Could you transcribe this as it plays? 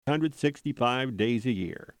365 days a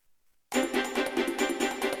year.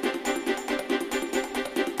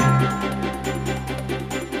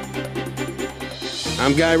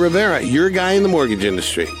 I'm Guy Rivera, your guy in the mortgage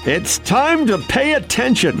industry. It's time to pay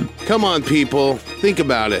attention. Come on, people. Think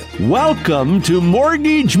about it. Welcome to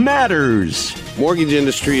Mortgage Matters. Mortgage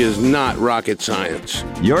industry is not rocket science.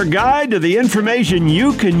 Your guide to the information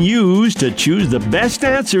you can use to choose the best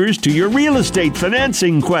answers to your real estate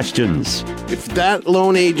financing questions. If that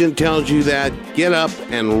loan agent tells you that, get up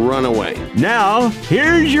and run away. Now,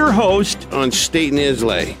 here's your host on State and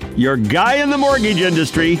Islay. Your guy in the mortgage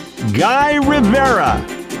industry, Guy Rivera.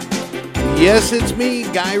 Yes, it's me,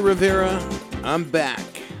 Guy Rivera. I'm back.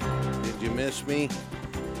 Did you miss me?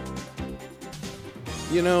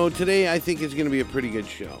 You know, today I think is going to be a pretty good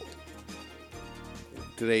show.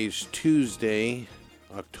 Today's Tuesday,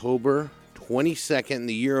 October 22nd,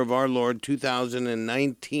 the year of our Lord,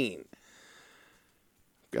 2019.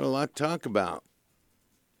 Got a lot to talk about.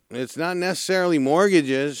 It's not necessarily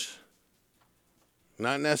mortgages,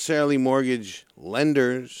 not necessarily mortgage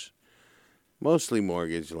lenders, mostly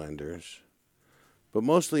mortgage lenders, but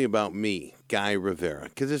mostly about me, Guy Rivera,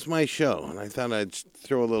 because it's my show, and I thought I'd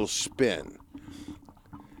throw a little spin.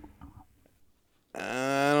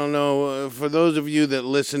 I don't know. For those of you that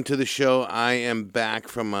listen to the show, I am back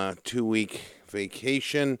from a 2-week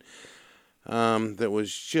vacation that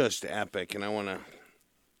was just epic, and I want to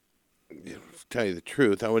tell you the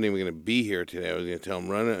truth. I wasn't even going to be here today. I was going to tell them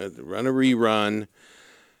run a rerun,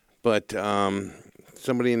 but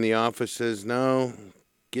somebody in the office says, no,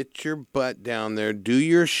 get your butt down there, do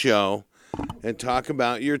your show, and talk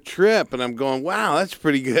about your trip. And I'm going, wow, that's a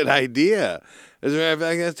pretty good idea. As a matter of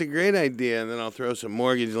fact, that's a great idea. And then I'll throw some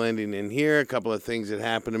mortgage lending in here, a couple of things that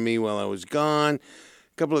happened to me while I was gone, a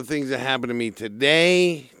couple of things that happened to me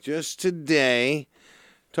today, just today.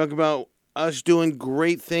 Talk about us doing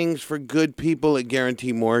great things for good people at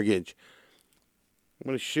Guarantee Mortgage. I'm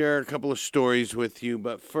going to share a couple of stories with you,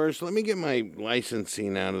 but first, let me get my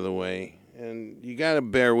licensing out of the way. And you got to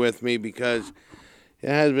bear with me because it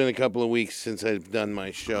has been a couple of weeks since I've done my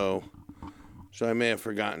show, so I may have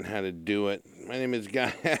forgotten how to do it. My name is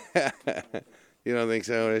Guy. You don't think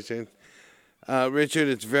so, Richard? Richard,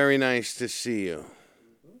 it's very nice to see you.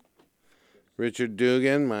 Richard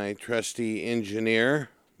Dugan, my trusty engineer,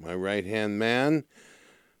 my right-hand man,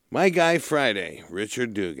 my guy Friday,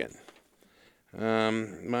 Richard Dugan.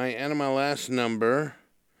 My NMLS number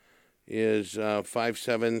is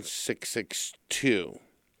 57662.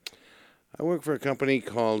 I work for a company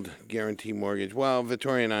called Guarantee Mortgage. Well,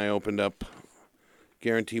 Victoria and I opened up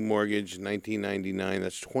Guarantee Mortgage in 1999.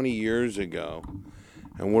 That's 20 years ago.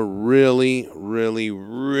 And we're really, really,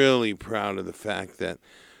 really proud of the fact that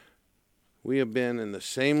we have been in the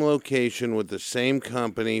same location with the same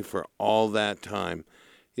company for all that time.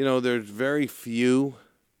 You know, there's very few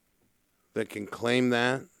that can claim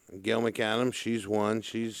that. Gail McAdams, she's one.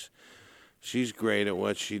 She's great at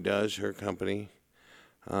what she does, her company.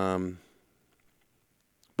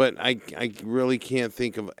 But I really can't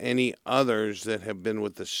think of any others that have been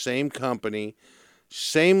with the same company,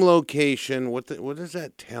 same location. What does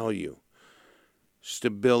that tell you?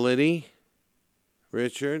 Stability,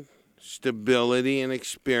 Richard. Stability and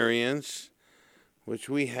experience, which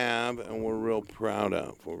we have, and we're real proud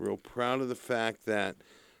of. We're real proud of the fact that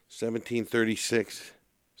 1736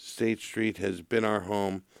 State Street has been our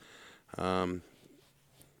home. And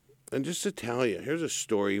just to tell you, here's a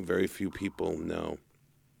story very few people know.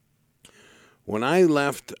 When I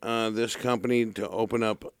left this company to open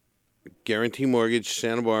up Guarantee Mortgage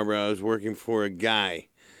Santa Barbara, I was working for a guy.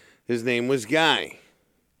 His name was Guy.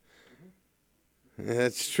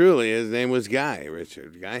 That's truly, his name was Guy,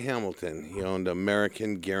 Richard. Guy Hamilton. He owned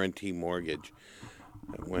American Guarantee Mortgage.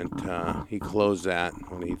 He closed that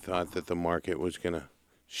when he thought that the market was going to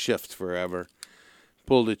shift forever.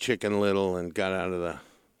 Pulled a Chicken Little and got out of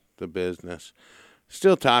the business.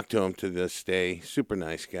 Still talk to him to this day. Super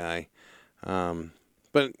nice guy.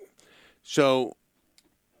 But so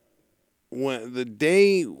when the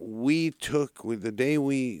day we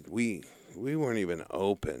weren't even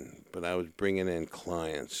open, but I was bringing in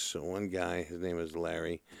clients. So one guy, his name is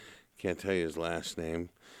Larry. Can't tell you his last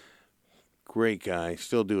name. Great guy.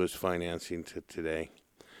 Still do his financing to today.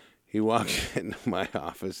 He walks into my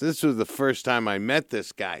office. This was the first time I met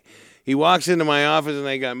this guy. He walks into my office and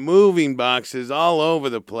I got moving boxes all over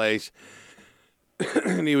the place.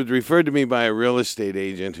 And he was referred to me by a real estate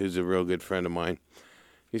agent who's a real good friend of mine.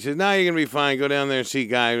 He said, "No, you're going to be fine. Go down there and see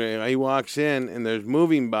Guy." He walks in and there's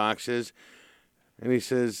moving boxes. And he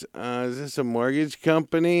says, "Is this a mortgage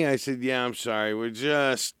company?" I said, "Yeah, I'm sorry. We're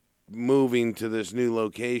just moving to this new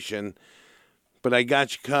location. but I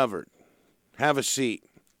got you covered. Have a seat.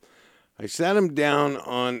 I sat him down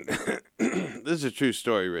on, this is a true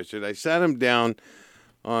story, Richard. I sat him down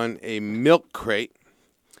on a milk crate.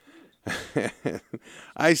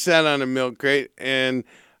 I sat on a milk crate and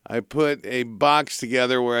I put a box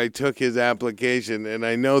together where I took his application. And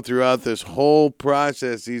I know throughout this whole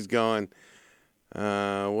process he's going,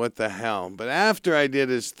 what the hell? But after I did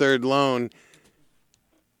his third loan,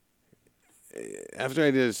 after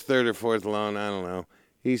I did his third or fourth loan, I don't know,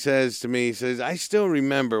 he says to me, I still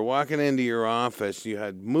remember walking into your office, you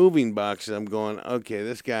had moving boxes. I'm going, okay,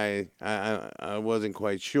 this guy, I wasn't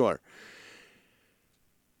quite sure.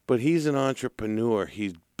 But he's an entrepreneur.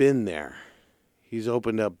 He's been there. He's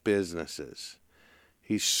opened up businesses.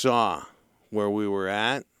 He saw where we were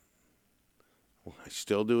at. I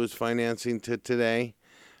still do his financing to today.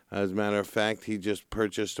 As a matter of fact, he just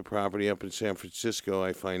purchased a property up in San Francisco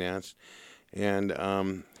I financed.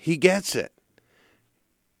 And he gets it.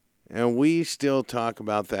 And we still talk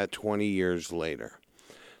about that 20 years later.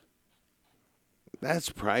 That's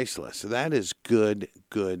priceless. That is good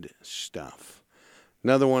stuff.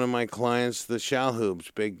 Another one of my clients, the Shalhoubs,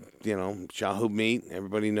 big, Shalhoub meat,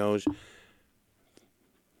 everybody knows.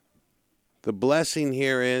 The blessing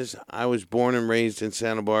here is I was born and raised in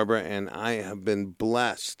Santa Barbara, and I have been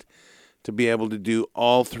blessed to be able to do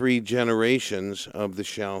all three generations of the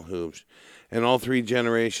Shalhoubs and all three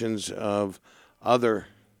generations of other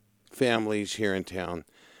families here in town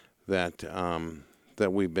that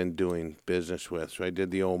we've been doing business with. So I did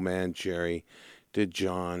the old man, Jerry, did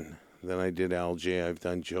John, then I did LJ, I've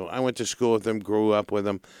done Joe. I went to school with them, grew up with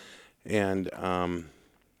them, and I'm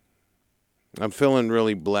feeling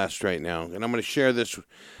really blessed right now. And I'm going to share this.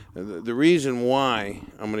 The reason why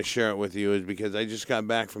I'm going to share it with you is because I just got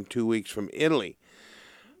back from 2 weeks from Italy.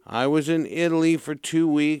 I was in Italy for 2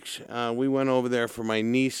 weeks. We went over there for my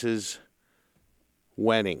niece's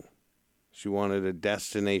wedding. She wanted a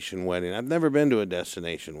destination wedding. I've never been to a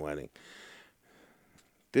destination wedding.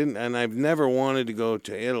 And I've never wanted to go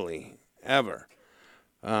to Italy, ever.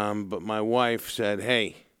 But my wife said,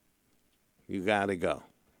 hey, you got to go.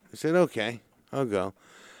 I said, okay, I'll go.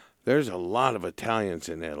 There's a lot of Italians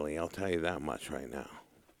in Italy, I'll tell you that much right now.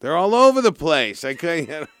 They're all over the place. I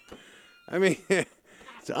mean,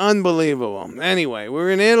 it's unbelievable. Anyway,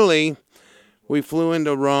 we're in Italy. We flew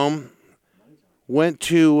into Rome, went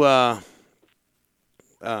to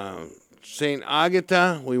St.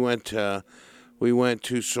 Agata. We went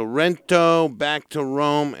to Sorrento, back to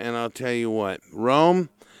Rome, and I'll tell you what, Rome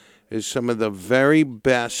is some of the very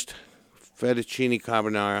best fettuccine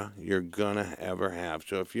carbonara you're gonna ever have.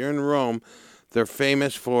 So if you're in Rome, they're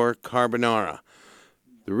famous for carbonara.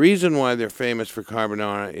 The reason why they're famous for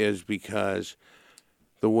carbonara is because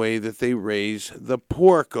the way that they raise the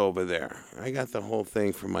pork over there. I got the whole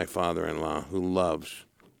thing from my father-in-law, who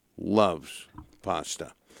loves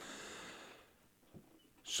pasta.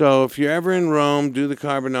 So if you're ever in Rome, do the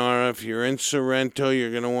carbonara. If you're in Sorrento, you're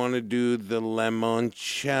going to want to do the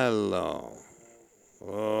limoncello.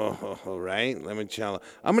 Oh, right? Limoncello.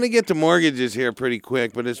 I'm going to get to mortgages here pretty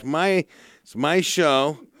quick, but it's my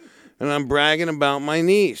show, and I'm bragging about my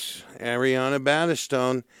niece, Ariana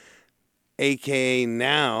Battistone, a.k.a.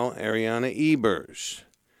 now Ariana Ebers.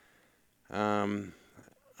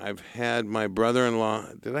 I've had my brother-in-law.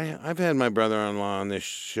 I've had my brother-in-law on this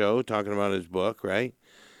show talking about his book, right?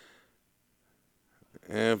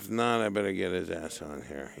 If not, I better get his ass on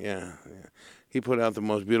here. Yeah. He put out the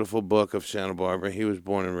most beautiful book of Santa Barbara. He was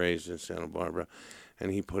born and raised in Santa Barbara,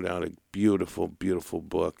 and he put out a beautiful, beautiful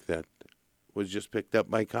book that was just picked up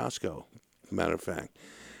by Costco, matter of fact.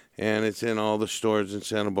 And it's in all the stores in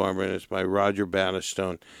Santa Barbara, and it's by Roger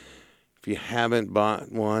Battistone. If you haven't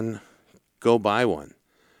bought one, go buy one,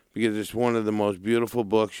 because it's one of the most beautiful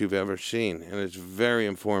books you've ever seen, and it's very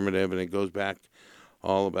informative, and it goes back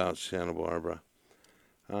all about Santa Barbara.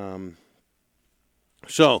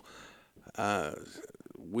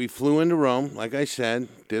 We flew into Rome, like I said,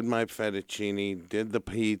 did my fettuccine, did the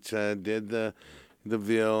pizza, did the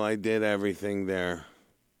veal. I did everything there.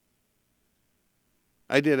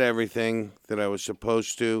 I did everything that I was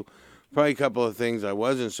supposed to. Probably a couple of things I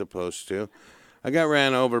wasn't supposed to. I got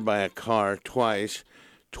ran over by a car twice,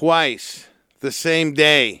 the same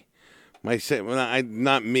day.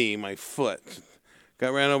 Not me, my foot.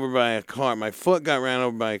 Got ran over by a car. My foot got ran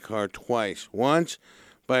over by a car twice. Once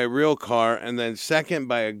by a real car, and then second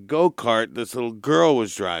by a go-kart this little girl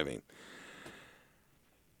was driving.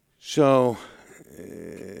 So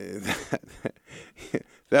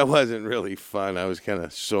that wasn't really fun. I was kind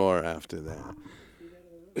of sore after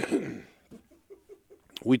that.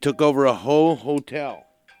 We took over a whole hotel.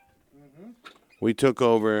 We took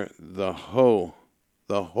over the whole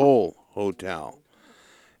hotel.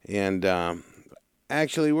 And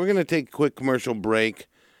actually, we're going to take a quick commercial break.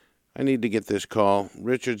 I need to get this call.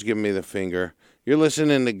 Richard's giving me the finger. You're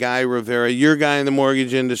listening to Guy Rivera, your guy in the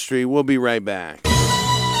mortgage industry. We'll be right back.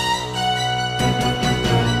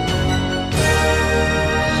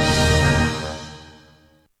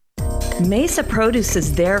 Mesa Produce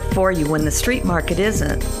is there for you when the street market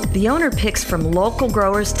isn't. The owner picks from local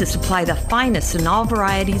growers to supply the finest in all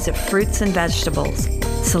varieties of fruits and vegetables,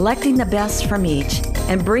 selecting the best from each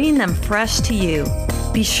and bringing them fresh to you.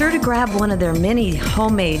 Be sure to grab one of their many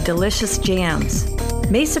homemade delicious jams.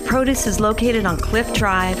 Mesa Produce is located on Cliff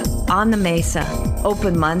Drive on the Mesa.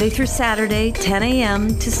 Open Monday through Saturday, 10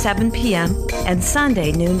 a.m. to 7 p.m. and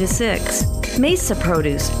Sunday, noon to 6. Mesa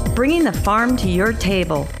Produce, bringing the farm to your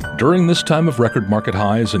table. During this time of record market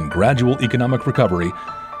highs and gradual economic recovery,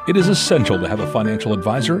 it is essential to have a financial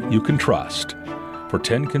advisor you can trust. For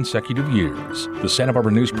 10 consecutive years, the Santa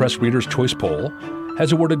Barbara News Press Reader's Choice Poll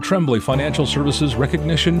has awarded Tremblay Financial Services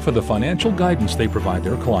recognition for the financial guidance they provide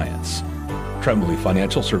their clients. Tremblay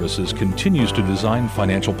Financial Services continues to design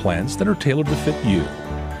financial plans that are tailored to fit you.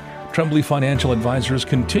 Tremblay Financial Advisors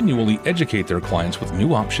continually educate their clients with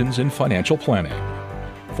new options in financial planning.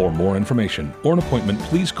 For more information or an appointment,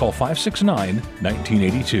 please call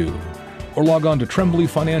 569-1982 or log on to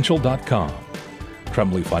tremblayfinancial.com.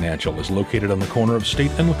 Tremblay Financial is located on the corner of State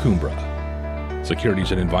and La Cumbre.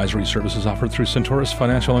 Securities and advisory services offered through Centaurus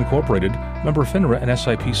Financial Incorporated, member FINRA and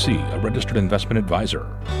SIPC, a registered investment advisor.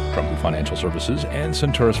 Tremblay Financial Services and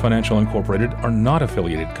Centaurus Financial Incorporated are not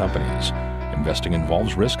affiliated companies. Investing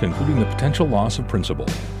involves risk, including the potential loss of principal.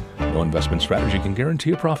 No investment strategy can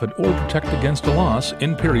guarantee a profit or protect against a loss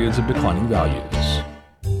in periods of declining values.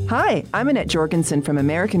 Hi, I'm Annette Jorgensen from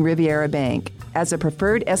American Riviera Bank. As a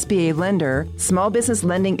preferred SBA lender, small business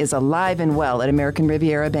lending is alive and well at American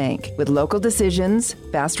Riviera Bank. With local decisions,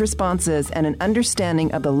 fast responses, and an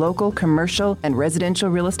understanding of the local commercial and residential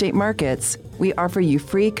real estate markets, we offer you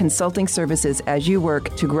free consulting services as you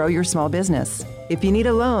work to grow your small business. If you need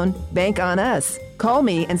a loan, bank on us. Call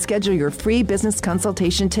me and schedule your free business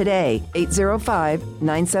consultation today,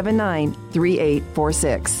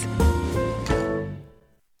 805-979-3846.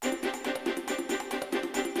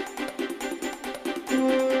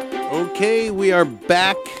 Okay, we are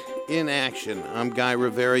back in action. I'm Guy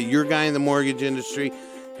Rivera, your guy in the mortgage industry.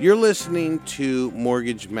 You're listening to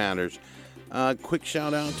Mortgage Matters. Quick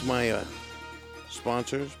shout out to my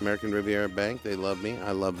sponsors, American Riviera Bank. They love me.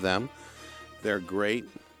 I love them. They're great.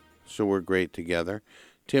 So we're great together.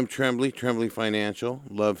 Tim Tremblay, Tremblay Financial.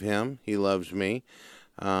 Love him. He loves me.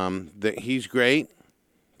 He's great.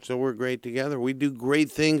 So we're great together. We do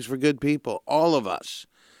great things for good people. All of us.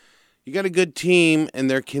 You got a good team, and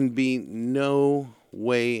there can be no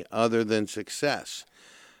way other than success.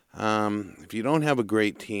 If you don't have a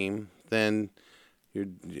great team, then you're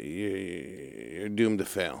doomed to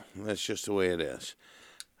fail. That's just the way it is.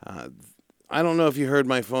 I don't know if you heard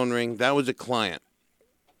my phone ring. That was a client.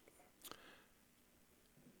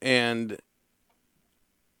 And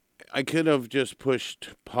I could have just pushed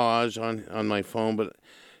pause on my phone, but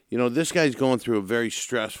you know, this guy's going through a very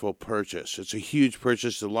stressful purchase. It's a huge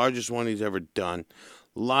purchase, the largest one he's ever done.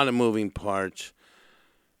 A lot of moving parts.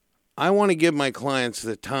 I want to give my clients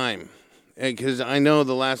the time, because I know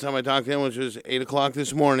the last time I talked to him, which was 8 o'clock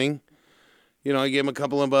this morning, you know, I gave him a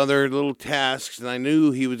couple of other little tasks, and I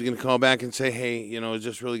knew he was going to call back and say, hey, you know, is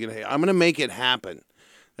this really going to happen? I'm going to make it happen.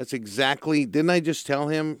 That's exactly, didn't I just tell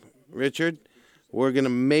him, Richard? We're going to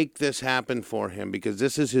make this happen for him because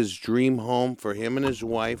this is his dream home for him and his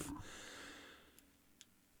wife.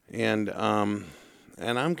 And I'm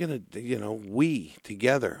going to, you know, we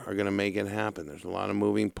together are going to make it happen. There's a lot of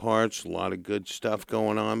moving parts, a lot of good stuff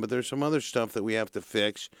going on, but there's some other stuff that we have to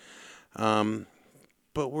fix. But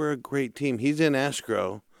we're a great team. He's in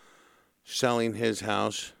escrow selling his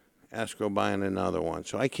house, escrow buying another one.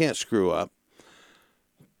 So I can't screw up.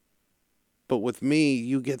 But with me,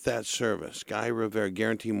 you get that service. Guy Rivera,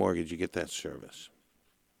 Guarantee Mortgage, you get that service.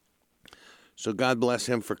 So God bless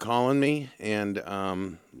him for calling me, and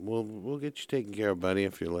we'll get you taken care of, buddy,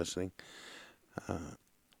 if you're listening.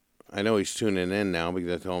 I know he's tuning in now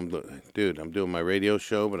because I told him, dude, I'm doing my radio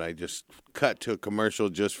show, but I just cut to a commercial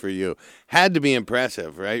just for you. Had to be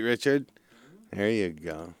impressive, right, Richard? There you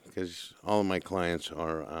go, because all of my clients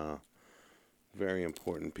are very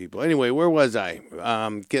important people. Anyway, where was I?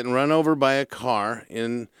 Getting run over by a car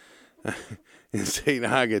in St.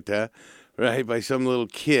 Agatha, right, by some little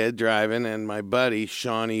kid driving, and my buddy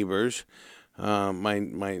Sean Evers, my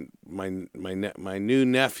new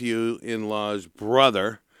nephew-in-law's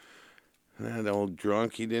brother, That old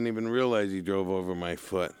drunk, he didn't even realize he drove over my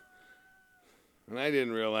foot. And I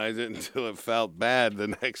didn't realize it until it felt bad the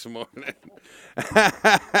next morning.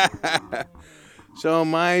 So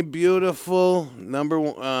my beautiful,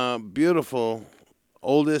 beautiful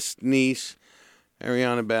oldest niece,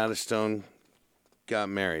 Ariana Battistone, got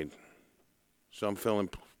married. So I'm feeling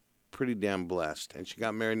pretty damn blessed. And she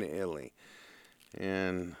got married in Italy.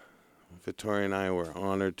 And Victoria and I were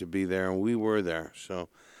honored to be there, and we were there. So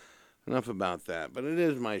enough about that. But it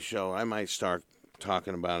is my show. I might start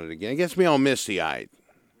talking about it again. It gets me all misty-eyed,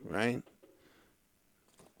 right?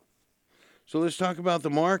 So let's talk about the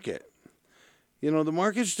market. You know, the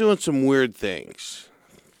market's doing some weird things.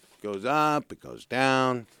 It goes up, it goes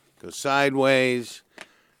down, it goes sideways.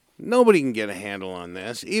 Nobody can get a handle on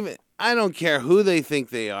this. Even I don't care who they think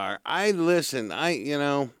they are. I listen.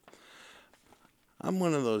 I'm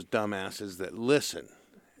one of those dumbasses that listen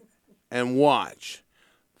and watch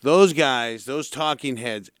those guys, those talking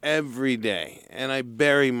heads every day, and I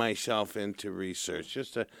bury myself into research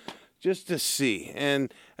just to see.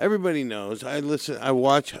 And everybody knows I listen. I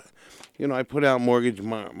watch. I put out Mortgage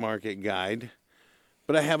Market Guide,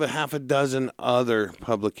 but I have a half a dozen other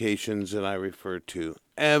publications that I refer to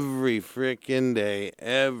every freaking day,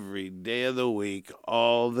 every day of the week,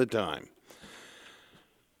 all the time.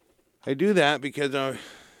 I do that because I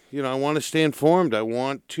want to stay informed. I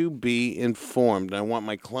want to be informed. I want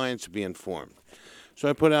my clients to be informed. So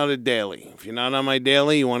I put out a daily. If you're not on my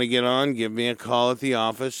daily, you want to get on, give me a call at the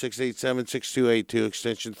office, 687-6282,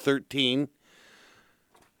 extension 13,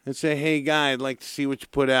 and say, hey, guy, I'd like to see what you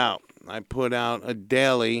put out. I put out a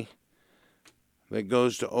daily that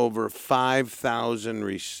goes to over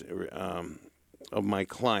 5,000 of my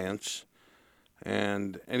clients.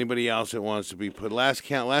 And anybody else that wants to be put. Last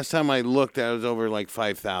time I looked at it was over like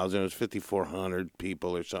 5,000. It was 5,400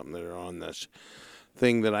 people or something that are on this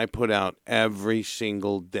thing that I put out every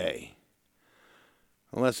single day.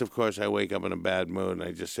 Unless, of course, I wake up in a bad mood and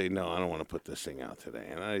I just say, no, I don't want to put this thing out today.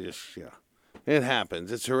 And I just, it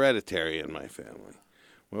happens. It's hereditary in my family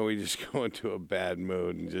where we just go into a bad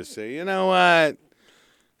mood and just say, you know what?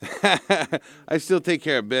 I still take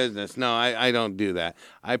care of business. No, I don't do that.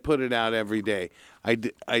 I put it out every day. I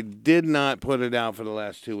did not put it out for the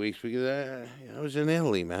last 2 weeks because I was in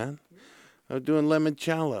Italy, man. I was doing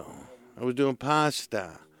limoncello. I was doing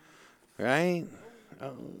pasta, right?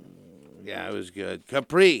 Oh, yeah, it was good.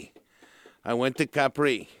 Capri. I went to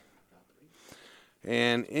Capri.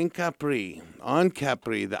 And in Capri, on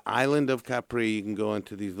Capri, the island of Capri, you can go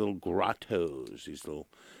into these little grottos, these little...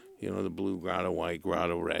 the blue grotto, white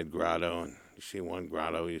grotto, red grotto, and you see one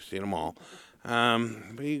grotto, you see them all.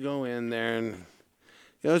 But you go in there, and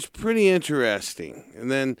it's pretty interesting.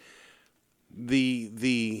 And then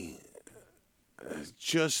the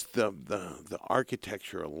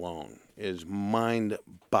architecture alone is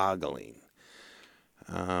mind-boggling.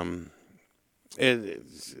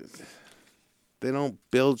 They don't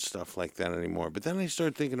build stuff like that anymore. But then I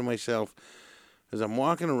start thinking to myself, as I'm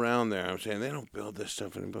walking around there, I'm saying, they don't build this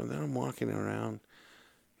stuff anymore. Then I'm walking around,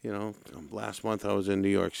 last month I was in New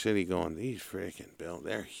York City going, these freaking buildings,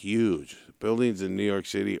 they're huge. The buildings in New York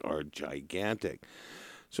City are gigantic.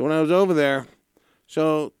 So when I was over there,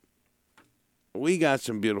 we got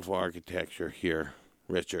some beautiful architecture here,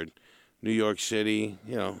 Richard. New York City,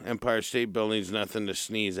 Empire State Building's nothing to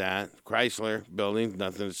sneeze at. Chrysler Building,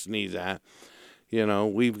 nothing to sneeze at.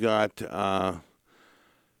 We've got the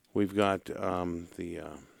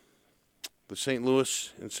St.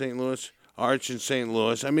 Louis in St. Louis, Arch in St.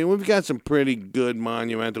 Louis. I mean, we've got some pretty good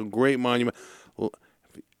great monument.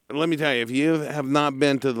 Let me tell you, if you have not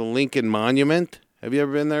been to the Lincoln Monument, have you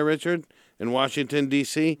ever been there, Richard, in Washington,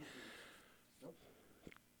 D.C.?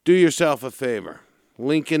 Do yourself a favor.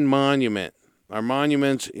 Lincoln Monument. Our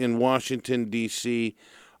monuments in Washington, D.C.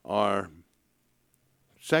 are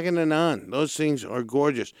second to none. Those things are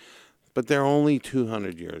gorgeous. But they're only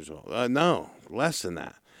 200 years old. No, less than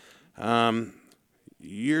that.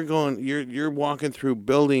 You're walking through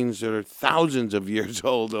buildings that are thousands of years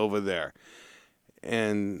old over there,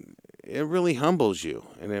 and it really humbles you,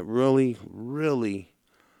 and it really, really,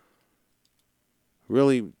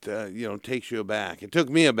 really, takes you aback. It took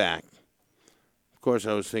me aback. Of course,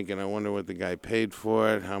 I was thinking, I wonder what the guy paid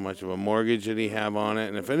for it. How much of a mortgage did he have on it?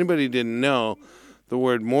 And if anybody didn't know, the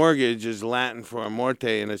word mortgage is Latin for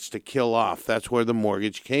amorte, and it's to kill off. That's where the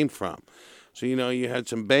mortgage came from. So, you had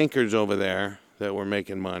some bankers over there that were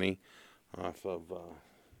making money off of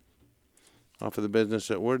the business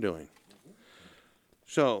that we're doing.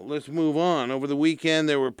 So let's move on. Over the weekend,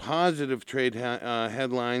 there were positive trade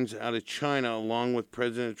headlines out of China, along with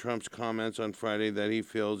President Trump's comments on Friday that he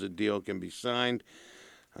feels a deal can be signed.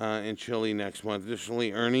 in Chile next month.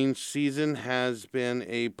 Additionally, earnings season has been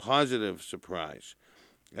a positive surprise.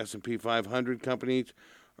 S&P 500 companies'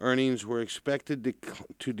 earnings were expected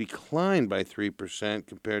to decline by 3%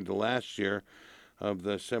 compared to last year. Of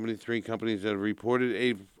the 73 companies that have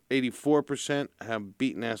reported, 84% have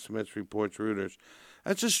beaten estimates, reports Reuters.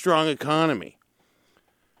 That's a strong economy.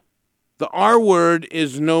 The R word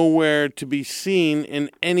is nowhere to be seen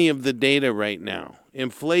in any of the data right now.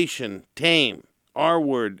 Inflation, tame. R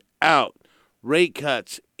word, out. Rate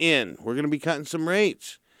cuts, in. We're going to be cutting some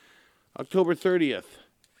rates. October 30th.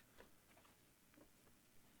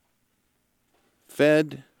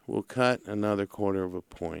 Fed will cut another 1/4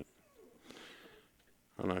 point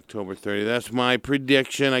on October 30th. That's my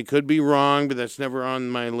prediction. I could be wrong, but that's never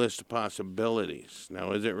on my list of possibilities.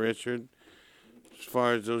 Now, is it, Richard? As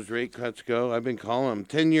far as those rate cuts go, I've been calling them.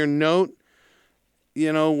 10-year note,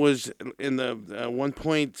 was in the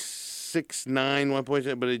 1.69,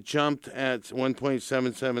 1.7, but it jumped at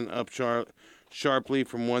 1.77 up sharply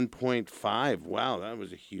from 1.5. Wow, that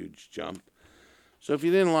was a huge jump. So if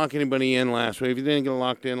you didn't lock anybody in last week, if you didn't get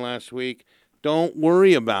locked in last week, don't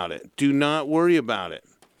worry about it. Do not worry about it.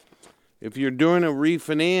 If you're doing a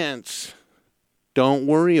refinance, don't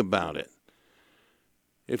worry about it.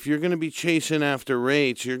 If you're going to be chasing after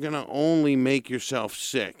rates, you're going to only make yourself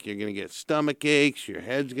sick. You're going to get stomach aches. Your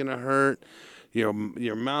head's going to hurt. Your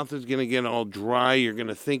mouth is going to get all dry. You're going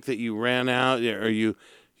to think that you ran out or you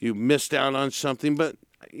missed out on something. But,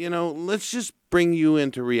 let's just bring you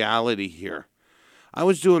into reality here. I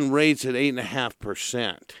was doing rates at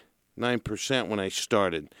 8.5%, 9% when I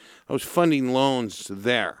started. I was funding loans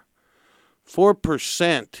there.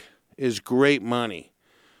 4% is great money.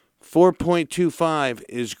 4.25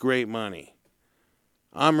 is great money.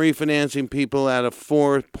 I'm refinancing people at a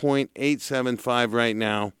 4.875 right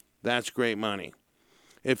now. That's great money.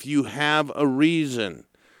 If you have a reason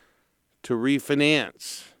to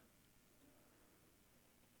refinance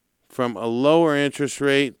from a lower interest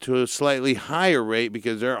rate to a slightly higher rate,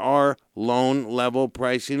 because there are loan level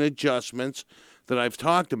pricing adjustments that I've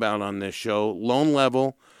talked about on this show, loan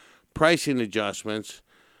level pricing adjustments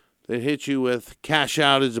that hit you with cash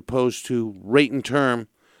out as opposed to rate and term,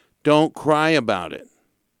 don't cry about it,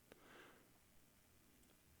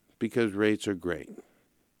 because rates are great.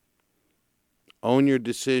 Own your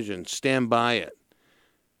decision. Stand by it.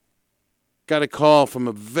 Got a call from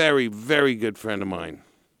a very, very good friend of mine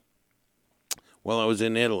while I was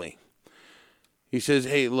in Italy. He says,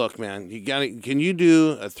 hey, look, man, can you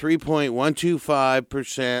do a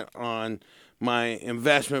 3.125% on my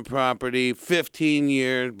investment property, 15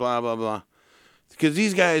 years, blah, blah, blah. Because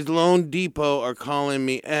these guys, Loan Depot, are calling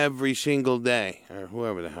me every single day, or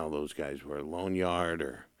whoever the hell those guys were, Loan Yard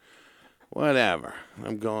or whatever.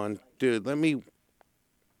 I'm going, dude, let me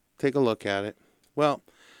take a look at it. Well,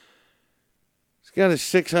 it's got a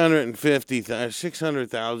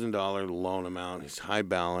 $600,000 loan amount. It's high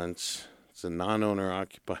balance. It's a non-owner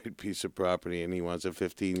occupied piece of property, and he wants a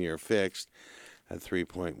 15-year fixed at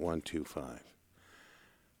 3.125.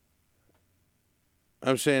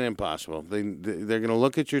 I'm saying impossible. They're going to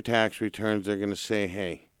look at your tax returns. They're going to say,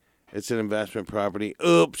 hey, it's an investment property.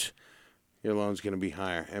 Oops, your loan's going to be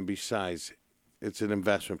higher. And besides, it's an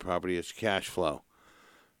investment property. It's cash flow.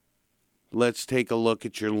 Let's take a look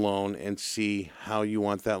at your loan and see how you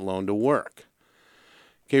want that loan to work.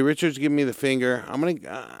 Okay, Richard's giving me the finger.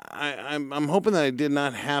 I'm hoping that I did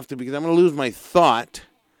not have to, because I'm going to lose my thought.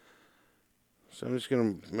 So I'm just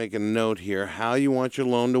going to make a note here. How you want your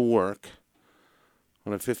loan to work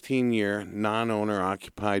on a 15-year non-owner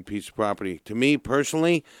occupied piece of property. To me,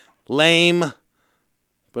 personally, lame.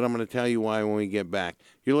 But I'm going to tell you why when we get back.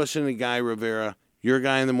 You're listening to Guy Rivera, your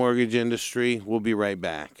guy in the mortgage industry. We'll be right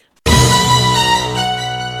back.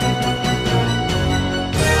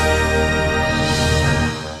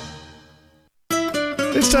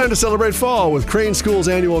 It's time to celebrate fall with Crane School's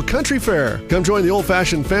annual Country Fair. Come join the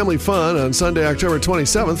old-fashioned family fun on Sunday, October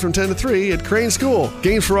 27th from 10 to 3 at Crane School.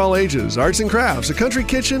 Games for all ages, arts and crafts, a country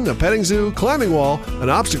kitchen, a petting zoo, climbing wall, an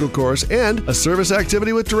obstacle course, and a service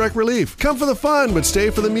activity with direct relief. Come for the fun, but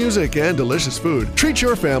stay for the music and delicious food. Treat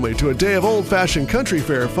your family to a day of old-fashioned Country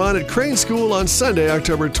Fair fun at Crane School on Sunday,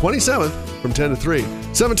 October 27th from 10 to 3.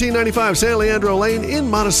 1795 San Leandro Lane in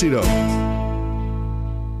Montecito.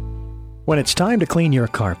 When it's time to clean your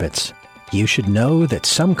carpets, you should know that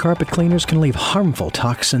some carpet cleaners can leave harmful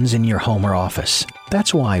toxins in your home or office.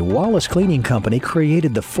 That's why Wallace Cleaning Company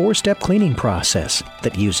created the 4-step cleaning process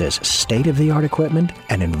that uses state-of-the-art equipment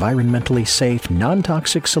and environmentally safe,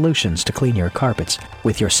 non-toxic solutions to clean your carpets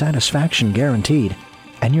with your satisfaction guaranteed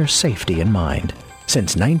and your safety in mind.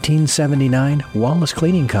 Since 1979, Wallace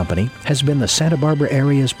Cleaning Company has been the Santa Barbara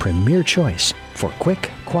area's premier choice for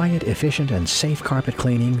quick, quiet, efficient, and safe carpet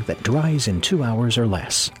cleaning that dries in 2 hours or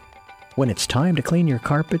less. When it's time to clean your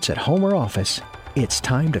carpets at home or office, it's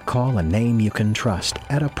time to call a name you can trust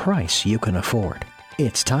at a price you can afford.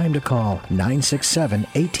 It's time to call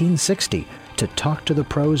 967-1860 to talk to the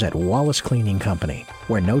pros at Wallace Cleaning Company,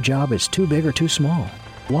 where no job is too big or too small.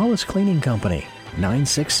 Wallace Cleaning Company,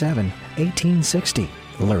 967-1860.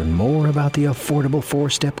 Learn more about the affordable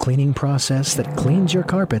 4-step cleaning process that cleans your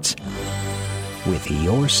carpets with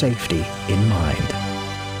your safety in mind.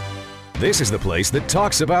 This is the place that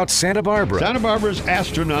talks about Santa Barbara. Santa Barbara's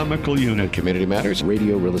astronomical unit. Community Matters,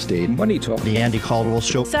 radio, real estate, money talk. The Andy Caldwell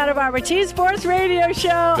Show. Santa Barbara Teen Sports Radio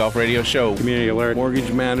Show. Golf Radio Show. Community Alert.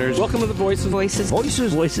 Mortgage Matters. Welcome to the Voices.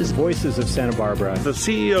 Voices of Santa Barbara. The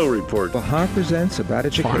CEO Report. The Hawk Presents About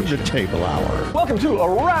Education. Farm to Table Hour. Welcome to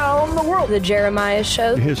Around the World. The Jeremiah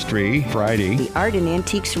Show. History Friday. The Art and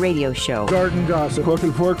Antiques Radio Show. Garden Gossip. Hook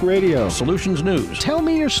and Fork Radio. Solutions News. Tell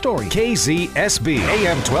me your story. KZSB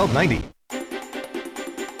AM 1290.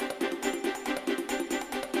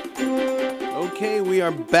 Okay, we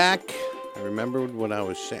are back. I remembered what I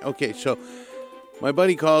was saying. Okay, so my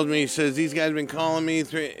buddy calls me. He says, these guys have been calling me.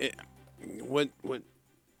 What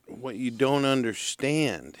you don't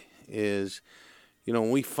understand is, when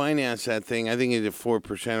we finance that thing, I think it's at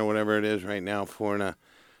 4% or whatever it is right now,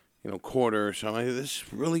 4.25%, quarter or something. This is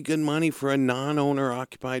really good money for a non-owner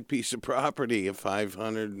occupied piece of property of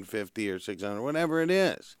 $550 or $600, whatever it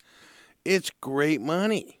is. It's great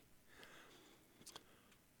money.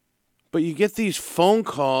 But you get these phone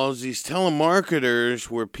calls, these telemarketers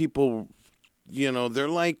where people, they're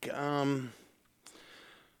like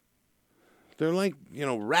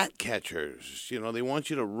rat catchers. They want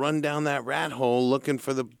you to run down that rat hole looking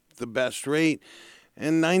for the best rate.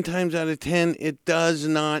 And 9 times out of 10, it does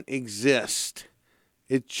not exist.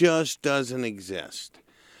 It just doesn't exist.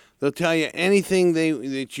 They'll tell you anything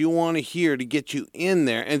that you want to hear to get you in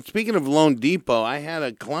there. And speaking of Loan Depot, I had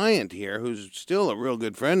a client here who's still a real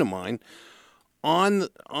good friend of mine on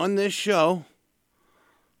this show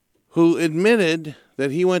who admitted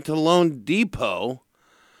that he went to Loan Depot.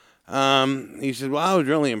 He said, well, I was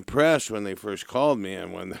really impressed when they first called me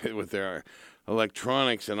and with their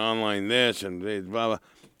electronics and online this and blah, blah.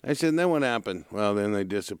 I said, then what happened? Well, then they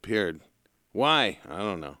disappeared. Why? I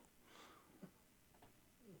don't know.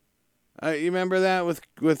 You remember that with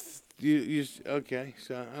you? Okay,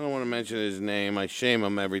 so I don't want to mention his name. I shame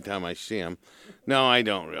him every time I see him. No, I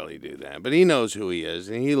don't really do that. But he knows who he is,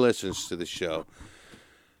 and he listens to the show.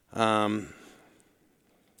 And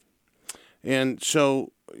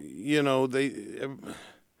so,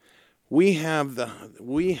 we have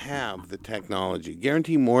the technology.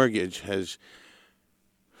 Guarantee Mortgage has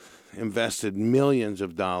invested millions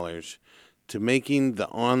of dollars to making the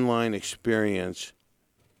online experience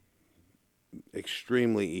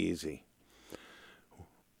extremely easy.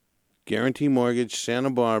 Guarantee Mortgage Santa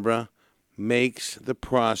Barbara makes the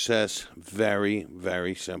process very,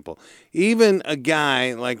 very simple. Even a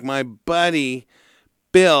guy like my buddy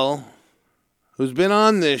Bill, who's been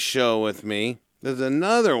on this show with me, there's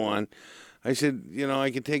another one. I said,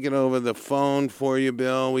 I could take it over the phone for you,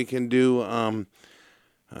 Bill. We can do, are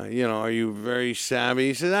you very savvy?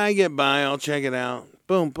 He said, I get by. I'll check it out.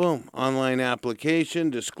 Boom, boom. Online application,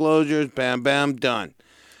 disclosures, bam, bam, done.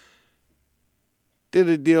 Did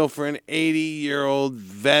a deal for an 80-year-old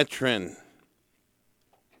veteran,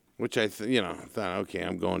 which I thought, okay,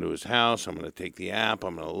 I'm going to his house. I'm going to take the app.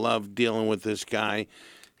 I'm going to love dealing with this guy.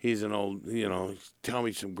 He's an old, tell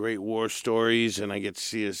me some great war stories, and I get to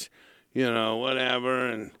see his, whatever.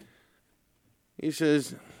 And he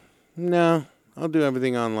says, no, I'll do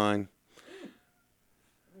everything online.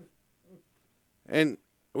 And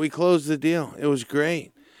we closed the deal. It was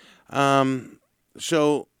great.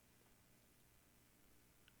 So,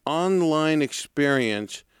 online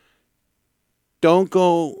experience,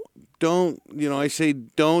 I say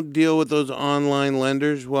don't deal with those online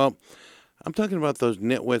lenders. Well, I'm talking about those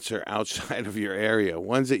nitwits that are outside of your area,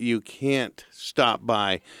 ones that you can't stop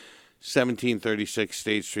by 1736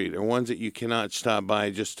 State Street, or ones that you cannot stop by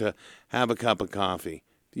just to have a cup of coffee.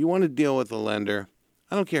 Do you want to deal with a lender?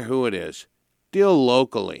 I don't care who it is. Deal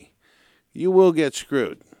locally. You will get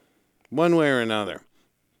screwed, one way or another.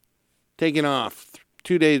 Taken off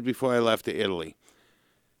 2 days before I left to Italy.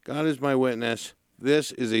 God is my witness.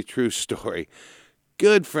 This is a true story.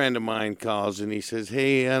 Good friend of mine calls and he says,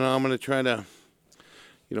 hey, I'm going to try to,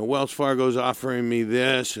 Wells Fargo's offering me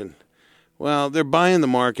this. And, well, they're buying the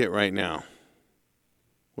market right now.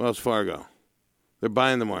 Wells Fargo. They're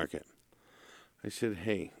buying the market. I said,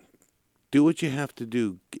 hey, Do what you have to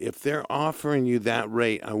do. If they're offering you that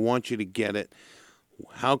rate, I want you to get it.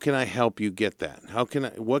 How can I help you get that?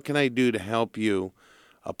 What can I do to help you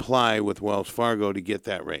apply with Wells Fargo to get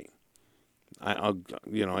that rate? I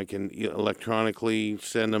can electronically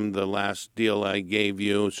send them the last deal I gave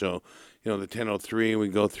you. So, the 1003, we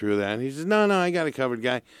go through that. And he says, no, I got it covered,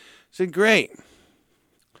 guy. I said, great.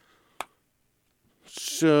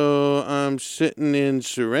 So I'm sitting in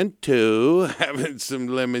Sorrento having some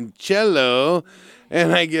limoncello,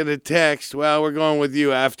 and I get a text, well, we're going with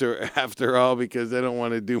you after all because they don't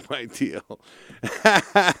want to do my deal.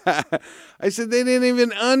 I said, they didn't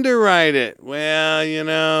even underwrite it. Well,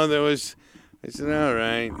 I said, all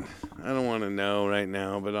right, I don't want to know right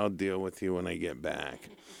now, but I'll deal with you when I get back.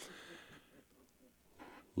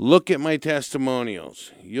 Look at my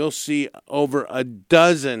testimonials. You'll see over a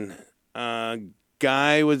dozen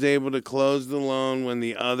guy was able to close the loan when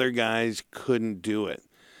the other guys couldn't do it.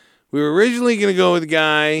 We were originally going to go with the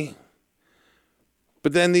guy,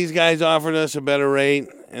 but then these guys offered us a better rate,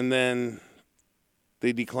 and then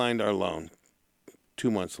they declined our loan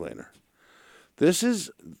 2 months later. This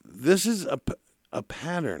is a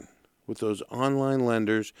pattern with those online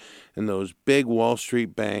lenders and those big Wall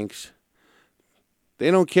Street banks.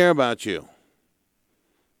 They don't care about you.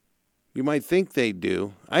 You might think they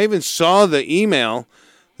do. I even saw the email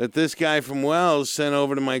that this guy from Wells sent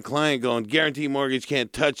over to my client going, Guarantee Mortgage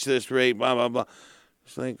can't touch this rate, blah, blah, blah.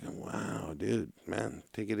 It's like, wow, dude, man,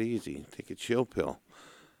 take it easy. Take a chill pill.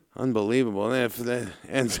 Unbelievable. And then if that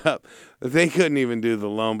ends up, they couldn't even do the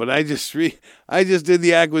loan. But I just did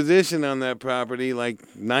the acquisition on that property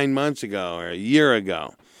like 9 months ago or a year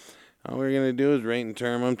ago. All we're going to do is rate and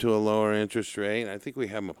term them to a lower interest rate. I think we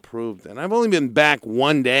have them approved. And I've only been back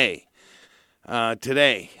one day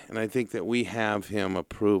today. And I think that we have him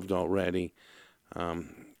approved already. Got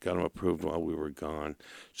him approved while we were gone.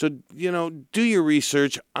 So, do your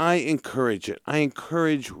research. I encourage it. I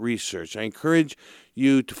encourage research. I encourage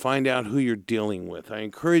you to find out who you're dealing with. I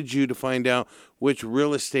encourage you to find out which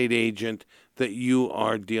real estate agent that you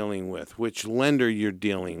are dealing with, which lender you're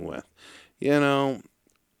dealing with.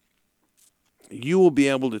 You will be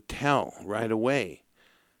able to tell right away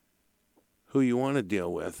who you want to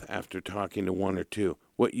deal with after talking to one or two.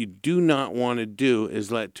 What you do not want to do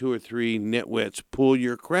is let 2 or 3 nitwits pull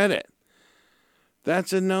your credit.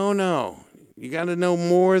 That's a no-no. You got to know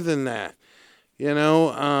more than that.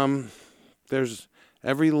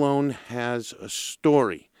 Every loan has a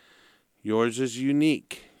story. Yours is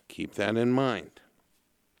unique. Keep that in mind.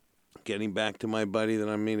 Getting back to my buddy that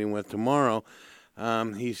I'm meeting with tomorrow,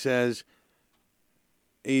 he says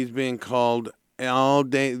he's being called all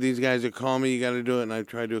day. These guys are calling me, you got to do it. And I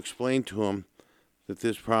tried to explain to him that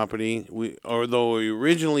this property, although we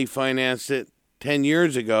originally financed it 10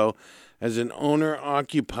 years ago as an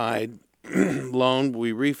owner-occupied loan,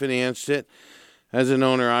 we refinanced it as an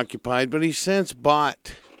owner-occupied, but he's since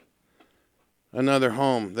bought another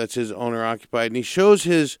home that's his owner-occupied, and he shows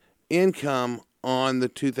his income on the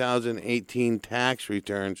 2018 tax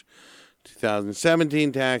returns,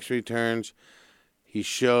 2017 tax returns. He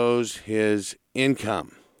shows his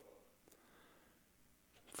income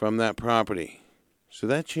from that property. So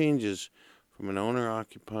that changes from an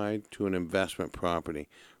owner-occupied to an investment property.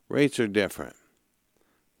 Rates are different.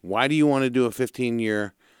 Why do you want to do a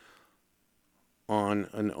 15-year on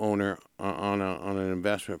an owner on an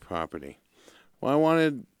investment property? Well, I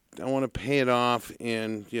want to pay it off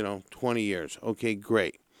in 20 years. Okay,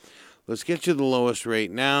 great. Let's get you the lowest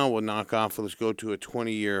rate now. We'll knock off. Let's go to a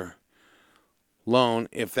 20-year loan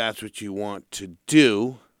if that's what you want to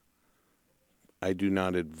do. I do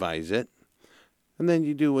not advise it. And then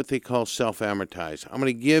you do what they call self-amortize. I'm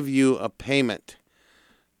going to give you a payment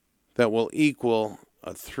that will equal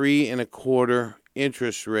a 3.25%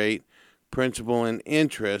 interest rate, principal and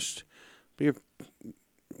interest, but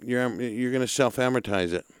you're going to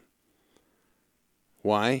self-amortize it.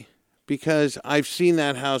 Why? Because I've seen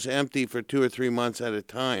that house empty for 2 or 3 months at a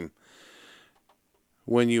time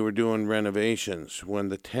when you were doing renovations, when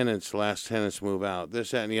the last tenants move out,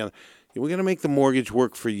 this, that, and the other. We're going to make the mortgage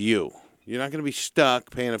work for you. You're not going to be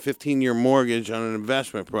stuck paying a 15-year mortgage on an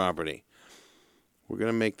investment property. We're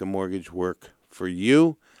going to make the mortgage work for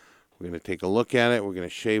you. We're going to take a look at it. We're going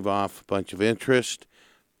to shave off a bunch of interest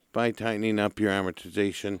by tightening up your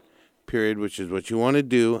amortization period, which is what you want to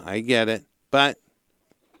do. I get it.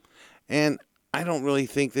 And I don't really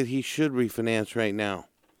think that he should refinance right now.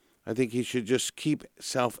 I think he should just keep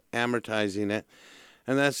self-amortizing it.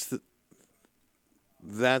 And that's the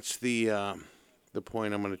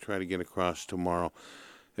point I'm going to try to get across tomorrow.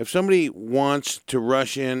 If somebody wants to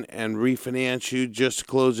rush in and refinance you just to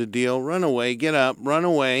close a deal, run away, get up, run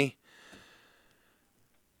away.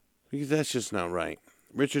 because that's just not right.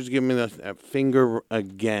 Richard's giving me that finger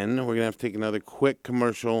again. We're going to have to take another quick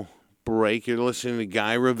commercial break. You're listening to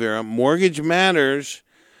Guy Rivera. Mortgage Matters.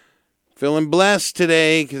 Feeling blessed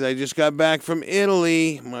today because I just got back from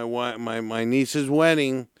Italy, my niece's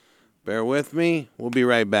wedding. Bear with me. We'll be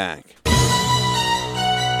right back.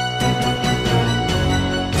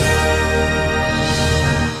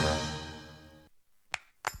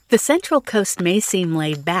 The Central Coast may seem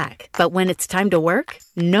laid back, but when it's time to work,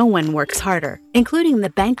 no one works harder, including the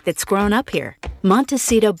bank that's grown up here.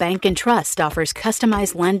 Montecito Bank and Trust offers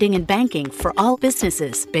customized lending and banking for all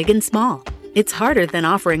businesses, big and small. It's harder than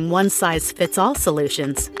offering one-size-fits-all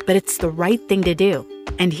solutions, but it's the right thing to do.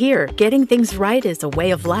 And here, getting things right is a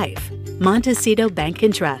way of life. Montecito Bank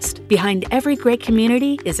and Trust. Behind every great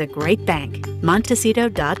community is a great bank.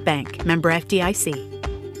 Montecito.bank. Member FDIC.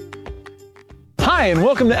 Hi, and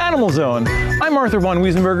welcome to Animal Zone. I'm Arthur von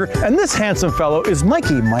Wiesenberger, and this handsome fellow is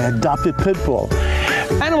Mikey, my adopted pit bull.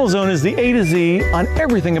 Animal Zone is the A to Z on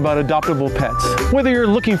everything about adoptable pets. Whether you're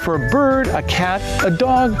looking for a bird, a cat, a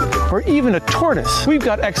dog, or even a tortoise, we've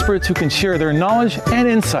got experts who can share their knowledge and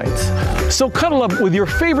insights. So cuddle up with your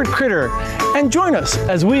favorite critter and join us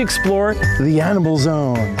as we explore the Animal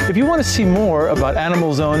Zone. If you want to see more about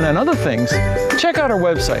Animal Zone and other things, check out our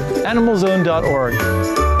website, animalzone.org.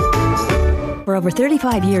 For over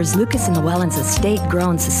 35 years, Lucas and Llewellyn's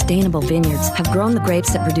estate-grown, sustainable vineyards have grown the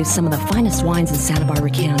grapes that produce some of the finest wines in Santa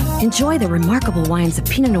Barbara County. Enjoy the remarkable wines of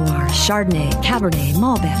Pinot Noir, Chardonnay, Cabernet,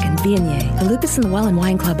 Malbec, and Viognier. The Lucas and Llewellyn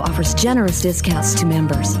Wine Club offers generous discounts to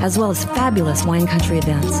members, as well as fabulous wine country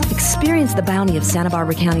events. Experience the bounty of Santa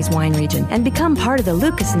Barbara County's wine region and become part of the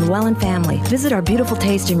Lucas and Llewellyn family. Visit our beautiful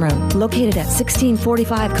tasting room, located at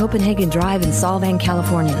 1645 Copenhagen Drive in Solvang,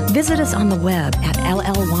 California. Visit us on the web at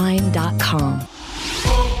llwine.com.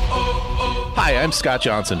 Hi, I'm Scott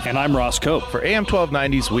Johnson. And I'm Ross Cope. For AM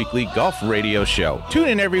 1290's weekly golf radio show. Tune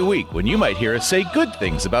in every week when you might hear us say good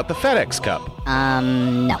things about the FedEx Cup.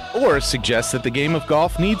 No. Or suggest that the game of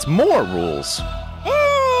golf needs more rules.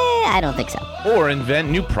 I don't think so. Or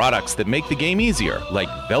invent new products that make the game easier, like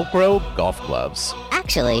Velcro golf gloves.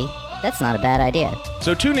 Actually, that's not a bad idea.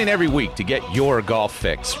 So tune in every week to get your golf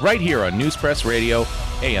fix, right here on News Press Radio,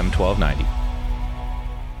 AM 1290.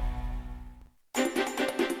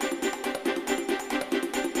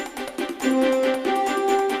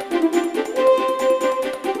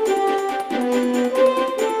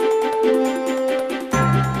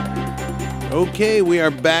 Okay, we are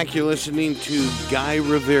back. You're listening to Guy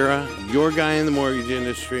Rivera, your guy in the mortgage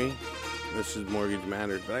industry. This is Mortgage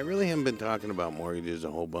Matters, but I really haven't been talking about mortgages a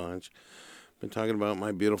whole bunch. Been talking about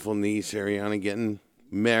my beautiful niece, Ariana, getting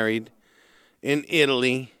married in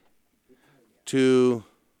Italy to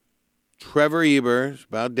Trevor Eber. It's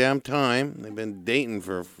about damn time. They've been dating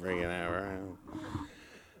for a friggin' hour.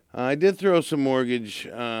 I did throw some mortgage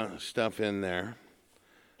stuff in there.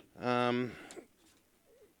 And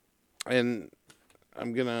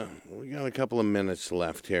we got a couple of minutes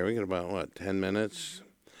left here. We got about, 10 minutes?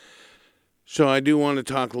 So I do want to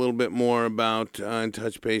talk a little bit more about, and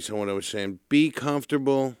touch base on what I was saying. Be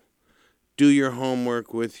comfortable. Do your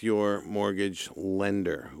homework with your mortgage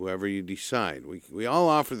lender, whoever you decide. We all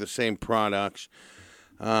offer the same products.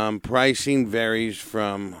 Pricing varies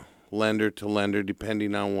from lender to lender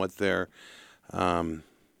depending on what their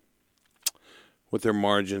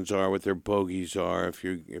margins are, what their bogeys are. If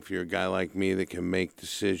you're a guy like me that can make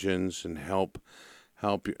decisions and help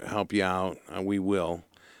you out, we will.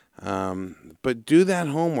 But do that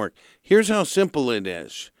homework. Here's how simple it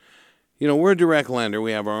is. You know, we're a direct lender.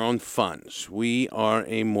 We have our own funds. We are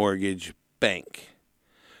a mortgage bank.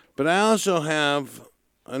 But I also have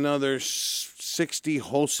another 60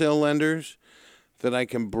 wholesale lenders that I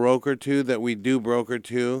can broker to, that we do broker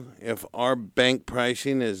to, if our bank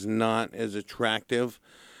pricing is not as attractive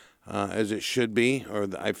as it should be, or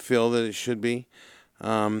I feel that it should be.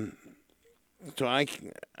 So I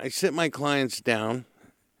sit my clients down,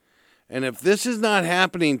 and if this is not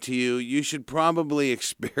happening to you, you should probably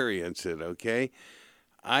experience it, okay?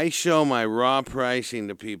 I show my raw pricing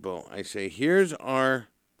to people. I say, here's our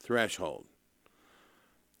threshold.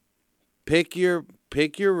 Pick your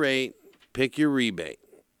rate. Pick your rebate.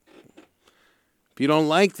 If you don't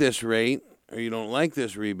like this rate or you don't like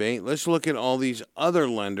this rebate, let's look at all these other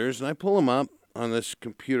lenders. And I pull them up on this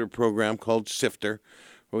computer program called Sifter,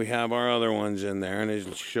 where we have our other ones in there, and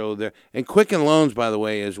it'll show there. And Quicken Loans, by the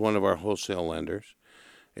way, is one of our wholesale lenders.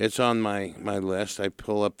 It's on my list. I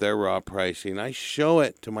pull up their raw pricing. I show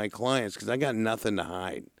it to my clients because I got nothing to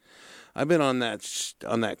hide. I've been on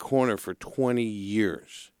that corner for 20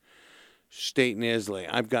 years. State and Islay.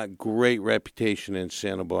 I've got great reputation in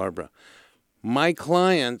Santa Barbara. My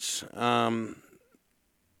clients love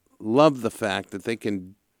the fact that they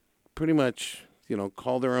can pretty much,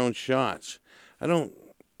 call their own shots. I don't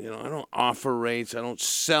offer rates. I don't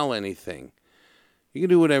sell anything. You can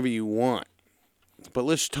do whatever you want. But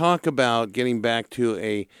let's talk about getting back to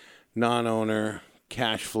a non-owner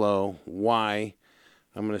cash flow. Why?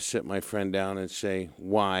 I'm going to sit my friend down and say,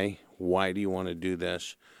 why? Why do you want to do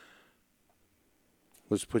this?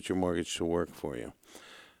 Let's put your mortgage to work for you.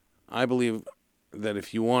 I believe that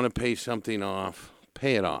if you want to pay something off,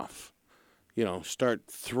 pay it off. Start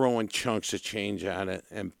throwing chunks of change at it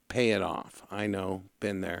and pay it off. I know,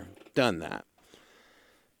 been there, done that.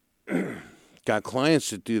 Got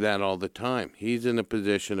clients that do that all the time. He's in a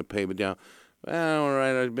position to pay me down. Well, I don't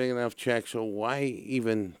write a big enough check, so why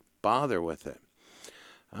even bother with it?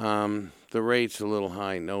 The rate's a little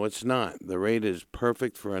high. No, it's not. The rate is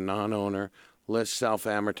perfect for a non-owner. Let's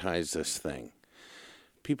self-amortize this thing.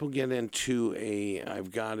 People get into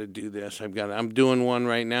I've got to do this. I'm doing one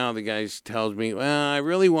right now. The guy tells me, well, I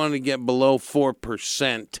really want to get below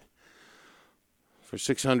 4% for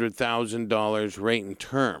 $600,000 rate and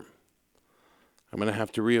term. I'm going to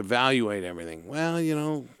have to reevaluate everything. Well,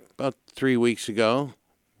 about 3 weeks ago,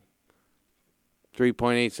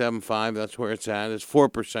 3.875, that's where it's at. It's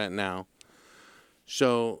 4% now.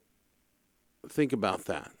 So think about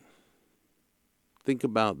that. Think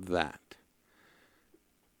about that.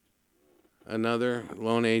 Another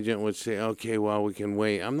loan agent would say, okay, well, we can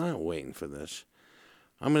wait. I'm not waiting for this.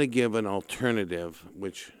 I'm going to give an alternative,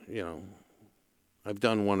 which, I've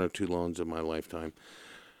done 1 or 2 loans in my lifetime.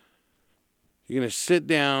 You're going to sit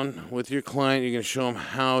down with your client. You're going to show him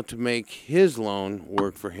how to make his loan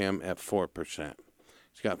work for him at 4%.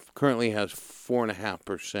 Currently has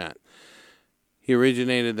 4.5%. He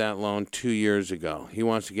originated that loan 2 years ago. He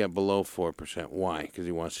wants to get below 4%. Why? Because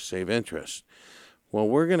he wants to save interest. Well,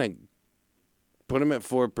 we're going to put him at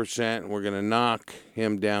 4%, and we're going to knock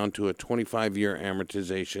him down to a 25-year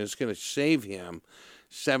amortization. It's going to save him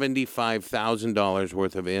 $75,000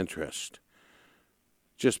 worth of interest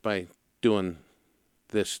just by doing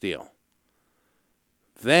this deal.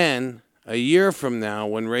 Then, a year from now,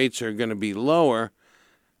 when rates are going to be lower,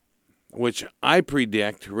 which I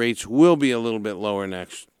predict rates will be a little bit lower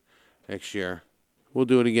next year, we'll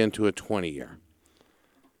do it again to a 20-year.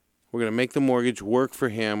 We're going to make the mortgage work for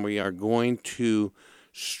him. We are going to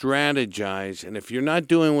strategize. And if you're not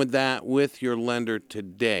doing that with your lender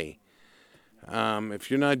today, if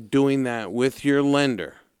you're not doing that with your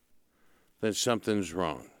lender, then something's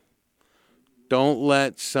wrong. Don't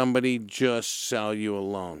let somebody just sell you a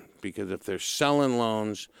loan, because if they're selling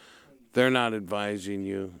loans, they're not advising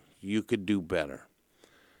you. You could do better.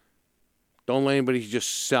 Don't let anybody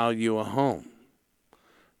just sell you a home.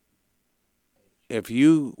 If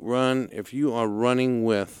you are running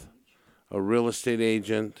with a real estate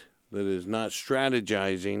agent that is not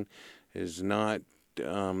strategizing, is not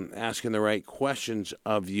asking the right questions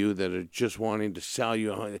of you, that are just wanting to sell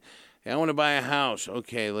you a home. Hey, I want to buy a house.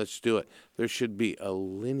 Okay, let's do it. There should be a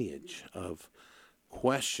lineage of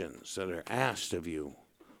questions that are asked of you.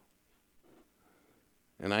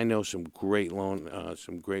 And I know some great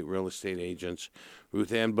real estate agents.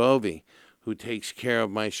 Ruth Ann Bovey, who takes care of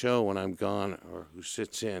my show when I'm gone, or who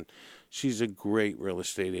sits in. She's a great real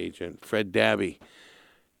estate agent. Fred Dabby,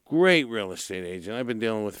 great real estate agent. I've been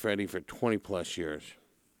dealing with Freddie for 20-plus years.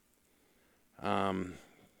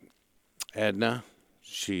 Edna,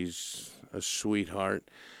 she's a sweetheart.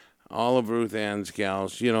 All of Ruth Ann's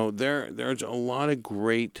gals. There's a lot of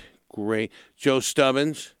great. Joe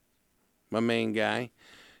Stubbins, my main guy.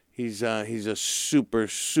 He's a super,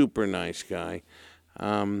 super nice guy.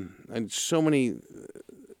 And so many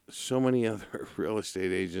other real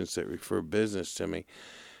estate agents that refer business to me.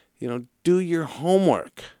 Do your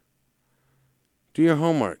homework.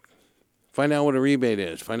 Find out what a rebate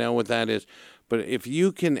is. Find out what that is. But if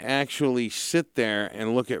you can actually sit there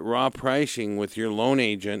and look at raw pricing with your loan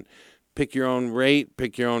agent, pick your own rate,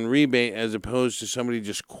 pick your own rebate, as opposed to somebody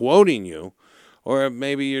just quoting you, or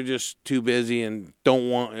maybe you're just too busy and don't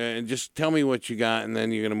want, just tell me what you got, and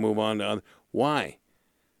then you're going to move on to other. Why?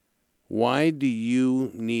 Why do you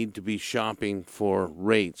need to be shopping for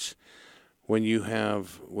rates when you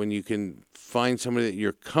can find somebody that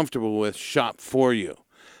you're comfortable with shop for you?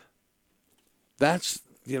 That's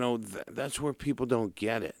where people don't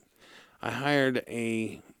get it. I hired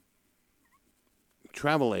a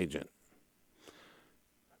travel agent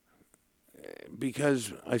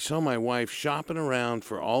because I saw my wife shopping around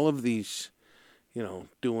for all of these,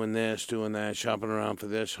 doing this, doing that, shopping around for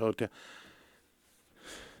this hotel.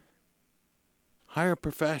 Hire a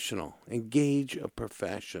professional. Engage a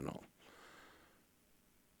professional.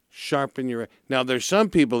 Sharpen your... Now, there's some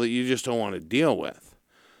people that you just don't want to deal with.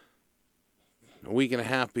 A week and a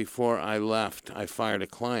half before I left, I fired a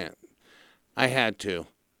client. I had to.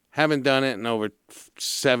 Haven't done it in over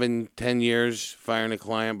 7-10 years, firing a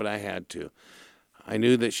client, but I had to. I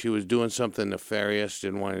knew that she was doing something nefarious,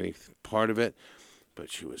 didn't want any part of it,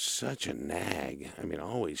 but she was such a nag. I mean,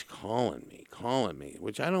 always calling me,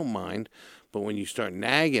 which I don't mind, but when you start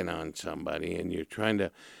nagging on somebody and you're trying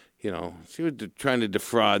to, she was trying to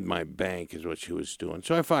defraud my bank is what she was doing.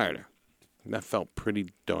 So I fired her. And that felt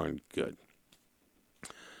pretty darn good.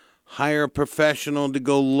 Hire a professional to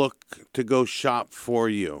go shop for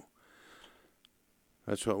you.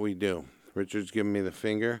 That's what we do. Richard's giving me the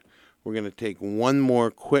finger. We're going to take one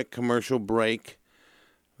more quick commercial break.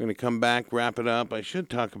 We're going to come back, wrap it up. I should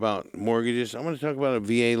talk about mortgages. I'm going to talk about a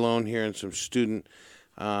VA loan here and some student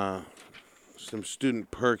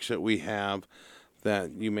perks that we have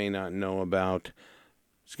that you may not know about.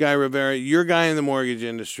 It's Guy Rivera, your guy in the mortgage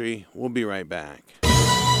industry. We'll be right back.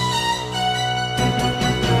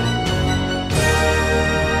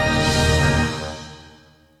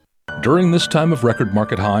 During this time of record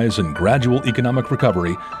market highs and gradual economic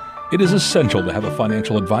recovery, it is essential to have a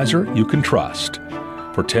financial advisor you can trust.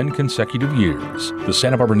 For 10 consecutive years, the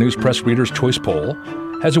Santa Barbara News Press Reader's Choice Poll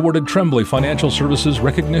has awarded Tremblay Financial Services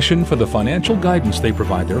recognition for the financial guidance they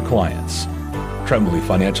provide their clients. Tremblay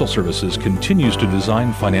Financial Services continues to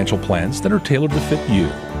design financial plans that are tailored to fit you.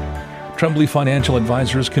 Tremblay Financial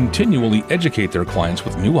Advisors continually educate their clients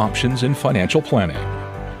with new options in financial planning.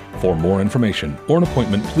 For more information or an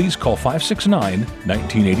appointment, please call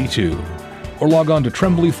 569-1982 or log on to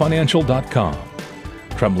tremblayfinancial.com.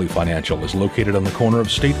 Tremblay Financial is located on the corner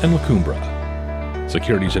of State and La Cumbre.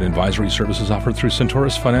 Securities and advisory services offered through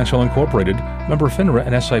Centaurus Financial Incorporated, member FINRA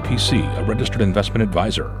and SIPC, a registered investment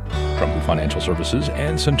advisor. Tremblay Financial Services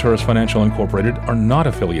and Centaurus Financial Incorporated are not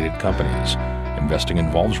affiliated companies. Investing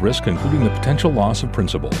involves risk, including the potential loss of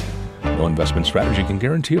principal. No investment strategy can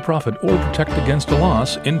guarantee a profit or protect against a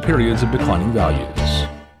loss in periods of declining values.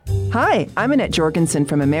 Hi, I'm Annette Jorgensen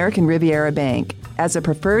from American Riviera Bank. As a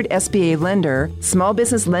preferred SBA lender, small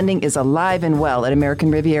business lending is alive and well at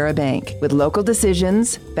American Riviera Bank. With local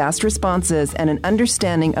decisions, fast responses, and an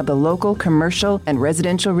understanding of the local commercial and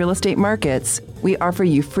residential real estate markets, we offer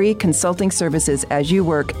you free consulting services as you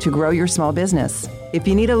work to grow your small business. If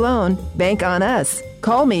you need a loan, bank on us.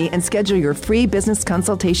 Call me and schedule your free business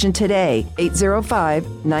consultation today,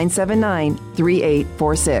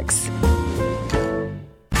 805-979-3846.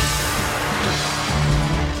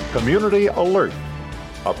 Community Alert,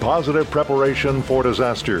 a positive preparation for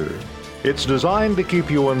disaster. It's designed to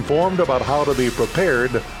keep you informed about how to be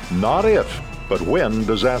prepared, not if, but when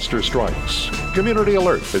disaster strikes. Community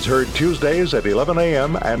Alert is heard Tuesdays at 11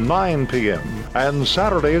 a.m. and 9 p.m. and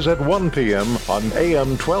Saturdays at 1 p.m. on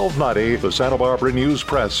AM 1290, the Santa Barbara News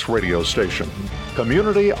Press radio station.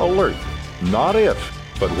 Community Alert, not if,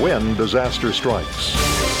 but when disaster strikes.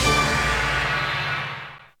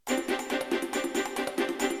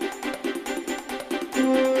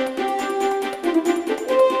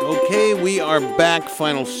 Okay, we are back.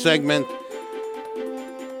 Final segment.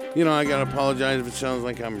 I got to apologize if it sounds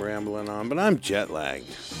like I'm rambling on, but I'm jet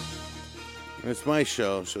lagged. And it's my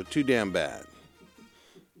show, so too damn bad.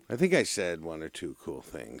 I think I said one or two cool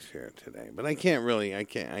things here today, but I'm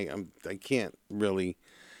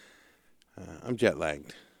jet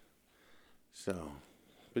lagged. So,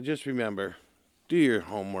 but just remember, do your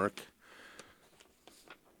homework.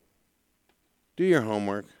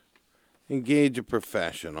 Engage a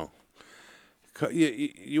professional.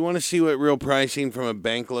 You want to see what real pricing from a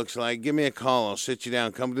bank looks like? Give me a call. I'll sit you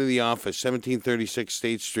down. Come to the office, 1736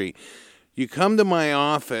 State Street. You come to my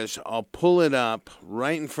office, I'll pull it up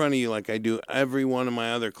right in front of you like I do every one of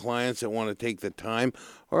my other clients that want to take the time.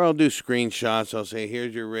 Or I'll do screenshots. I'll say,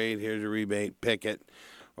 here's your rate, here's your rebate, pick it.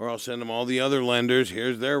 Or I'll send them all the other lenders.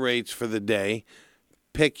 Here's their rates for the day.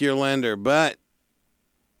 Pick your lender. But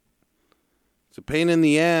it's a pain in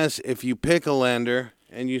the ass if you pick a lender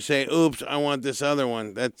and you say, oops, I want this other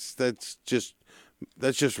one. That's just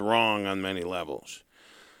wrong on many levels.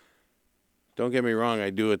 Don't get me wrong, I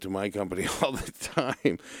do it to my company all the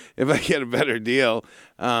time if I get a better deal.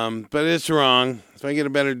 But it's wrong. If I get a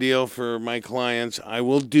better deal for my clients, I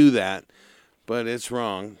will do that. But it's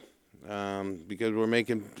wrong because we're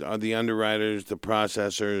making the underwriters, the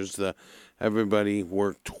processors, everybody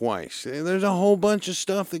work twice. There's a whole bunch of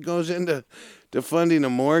stuff that goes into funding a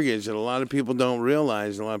mortgage that a lot of people don't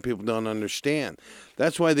realize and a lot of people don't understand.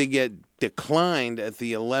 That's why they get declined at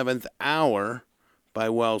the 11th hour by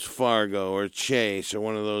Wells Fargo or Chase or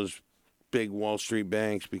one of those big Wall Street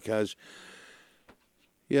banks because,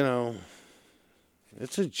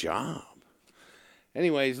 It's a job.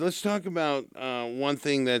 Anyways, let's talk about one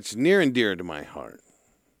thing that's near and dear to my heart.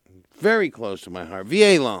 Very close to my heart.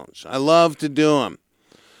 VA loans. I love to do them.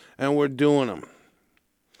 And we're doing them.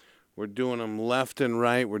 We're doing them left and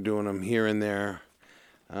right. We're doing them here and there.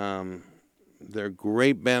 They're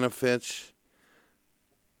great benefits.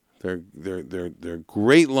 They're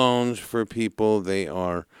great loans for people. They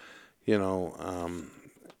are, and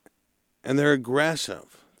they're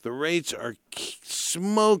aggressive. The rates are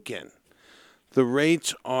smoking. The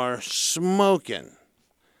rates are smoking.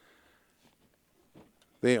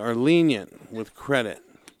 They are lenient with credit.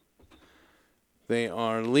 They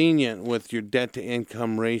are lenient with your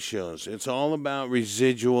debt-to-income ratios. It's all about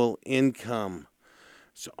residual income.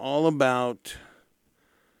 It's all about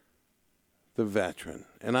the veteran.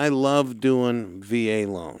 And I love doing VA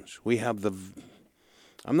loans. We've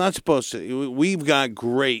got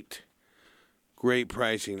great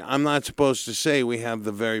pricing. I'm not supposed to say we have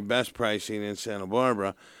the very best pricing in Santa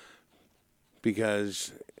Barbara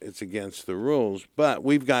because it's against the rules, but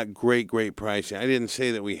we've got great pricing. I didn't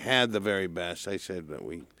say that we had the very best. I said that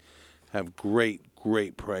we have great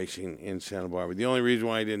pricing in Santa Barbara. The only reason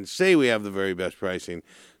why I didn't say we have the very best pricing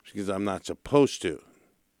is because I'm not supposed to.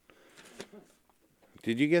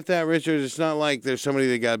 Did you get that, Richard? It's not like there's somebody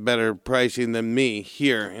that got better pricing than me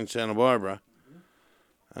here in Santa Barbara.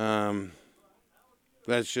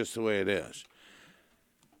 That's just the way it is.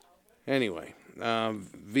 Anyway,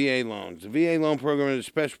 VA loans. The VA loan program is a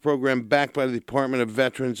special program backed by the Department of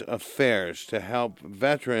Veterans Affairs to help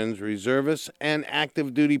veterans, reservists, and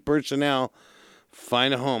active duty personnel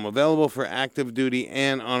find a home. Available for active duty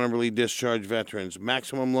and honorably discharged veterans.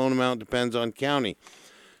 Maximum loan amount depends on county.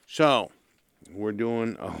 So, we're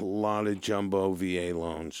doing a lot of jumbo VA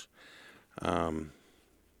loans. And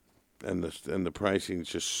the pricing is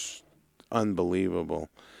just unbelievable.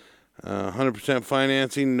 100%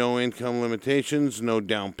 financing, no income limitations, no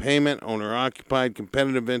down payment, owner-occupied,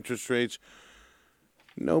 competitive interest rates,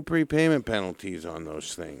 no prepayment penalties on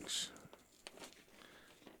those things.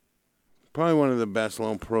 Probably one of the best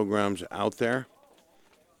loan programs out there,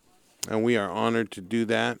 and we are honored to do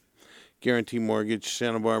that. Guarantee Mortgage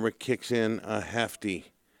Santa Barbara kicks in a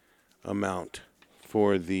hefty amount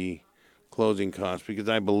for the closing costs because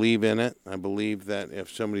I believe in it. I believe that if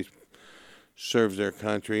somebody serves their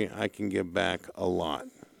country, I can give back a lot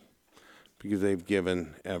because they've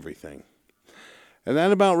given everything. And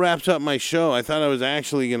that about wraps up my show. I thought I was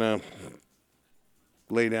actually going to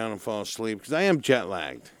lay down and fall asleep because I am jet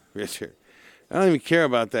lagged, Richard. I don't even care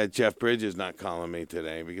about that Jeff Bridges not calling me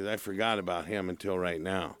today because I forgot about him until right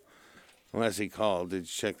now. Unless he called. Did you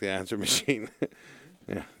check the answer machine?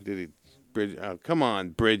 Yeah, did he? Oh, come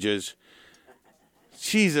on, Bridges.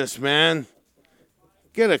 Jesus, man.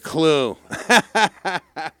 Get a clue.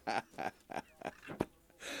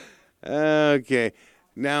 Okay.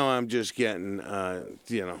 Now I'm just getting,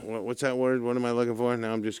 what's that word? What am I looking for?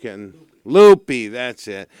 Now I'm just getting loopy. That's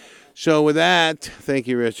it. So with that, thank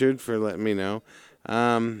you, Richard, for letting me know.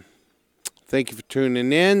 Thank you for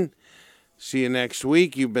tuning in. See you next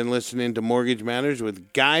week. You've been listening to Mortgage Matters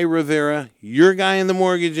with Guy Rivera, your guy in the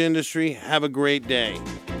mortgage industry. Have a great day.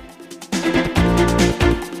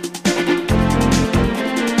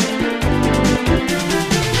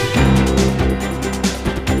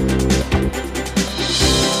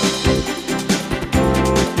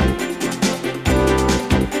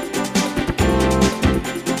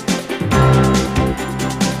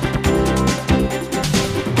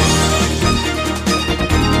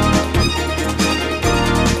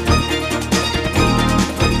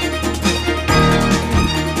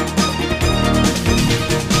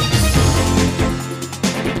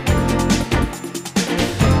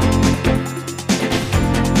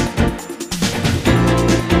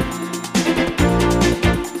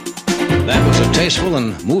 Tasteful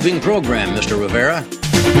and moving program, Mr. Rivera.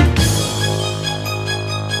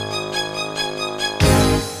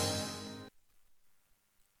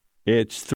 It's